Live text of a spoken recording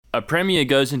A premier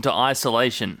goes into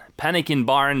isolation, panic in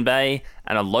Byron Bay,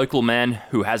 and a local man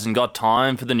who hasn't got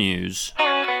time for the news.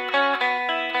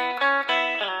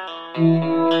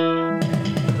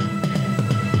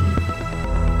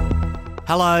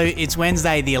 Hello, it's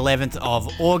Wednesday the 11th of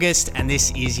August and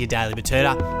this is your Daily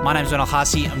Batuta. My name's Wendell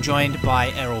Hussey, I'm joined by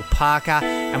Errol Parker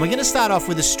and we're going to start off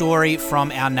with a story from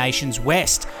our nation's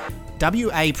west.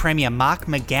 WA Premier Mark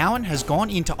McGowan has gone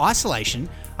into isolation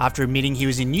after admitting he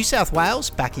was in New South Wales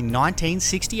back in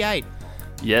 1968.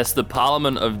 Yes, the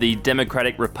Parliament of the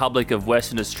Democratic Republic of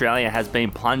Western Australia has been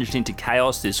plunged into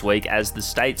chaos this week as the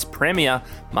state's Premier,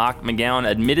 Mark McGowan,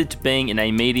 admitted to being in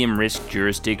a medium-risk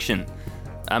jurisdiction.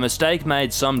 A mistake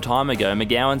made some time ago,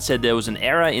 McGowan said there was an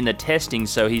error in the testing,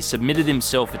 so he submitted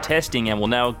himself for testing and will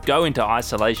now go into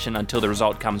isolation until the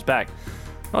result comes back.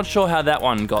 Not sure how that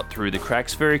one got through the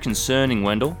cracks. Very concerning,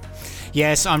 Wendell.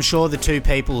 Yes, I'm sure the two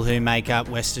people who make up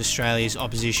West Australia's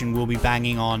opposition will be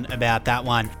banging on about that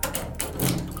one.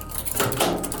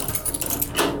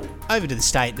 Over to the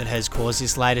state that has caused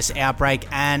this latest outbreak,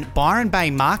 and Byron Bay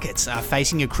markets are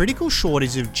facing a critical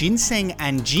shortage of ginseng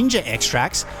and ginger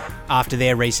extracts after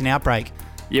their recent outbreak.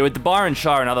 Yeah, with the Byron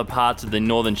Shire and other parts of the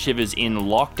Northern Shivers in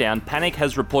lockdown, panic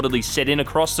has reportedly set in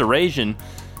across the region.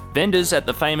 Vendors at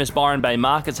the famous Byron Bay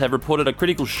markets have reported a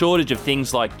critical shortage of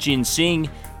things like ginseng,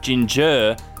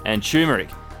 ginger, and turmeric.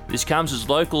 This comes as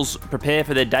locals prepare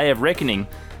for their day of reckoning,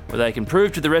 where they can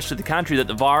prove to the rest of the country that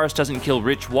the virus doesn't kill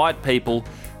rich white people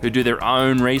who do their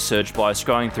own research by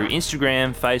scrolling through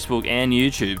Instagram, Facebook, and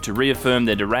YouTube to reaffirm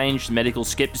their deranged medical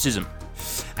skepticism.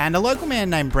 And a local man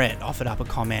named Brett offered up a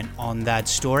comment on that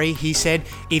story. He said,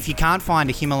 if you can't find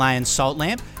a Himalayan salt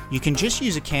lamp, you can just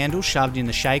use a candle shoved in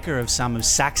the shaker of some of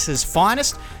Sax's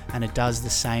finest, and it does the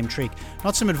same trick.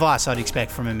 Not some advice I'd expect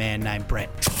from a man named Brett.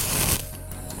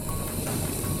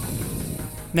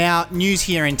 Now, news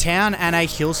here in town, and a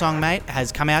Hillsong mate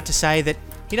has come out to say that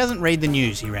he doesn't read the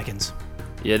news, he reckons.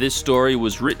 Yeah, this story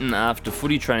was written after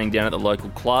footy training down at the local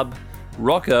club.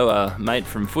 Rocco, a mate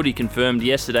from footy, confirmed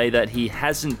yesterday that he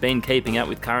hasn't been keeping up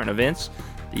with current events.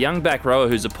 The young back rower,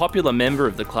 who's a popular member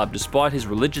of the club despite his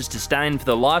religious disdain for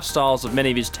the lifestyles of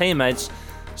many of his teammates,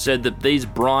 said that these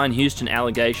Brian Houston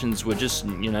allegations were just,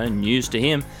 news to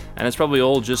him, and it's probably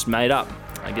all just made up.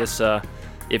 I guess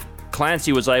if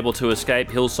Clancy was able to escape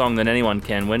Hillsong, then anyone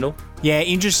can, Wendell. Yeah,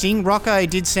 interesting. Rocco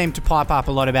did seem to pipe up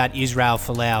a lot about Israel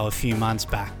Folau a few months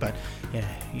back, but yeah,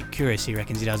 curious, he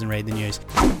reckons he doesn't read the news.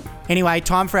 Anyway,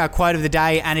 time for our quote of the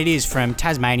day, and it is from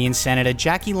Tasmanian Senator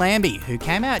Jackie Lambie, who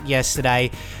came out yesterday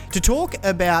to talk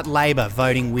about Labor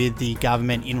voting with the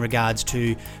government in regards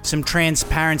to some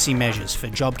transparency measures for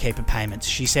JobKeeper payments.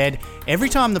 She said, every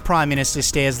time the Prime Minister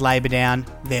stares Labor down,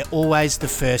 they're always the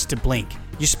first to blink.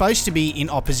 You're supposed to be in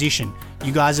opposition.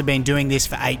 You guys have been doing this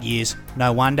for 8 years.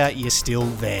 No wonder you're still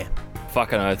there.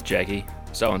 Fucking oath, Jackie.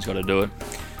 Someone's got to do it.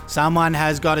 Someone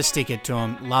has got to stick it to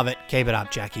him. Love it. Keep it up,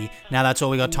 Jackie. Now that's all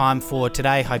we got time for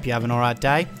today. Hope you have an alright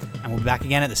day. And we'll be back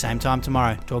again at the same time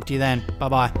tomorrow. Talk to you then.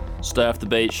 Bye-bye. Stay off the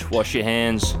beach. Wash your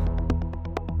hands.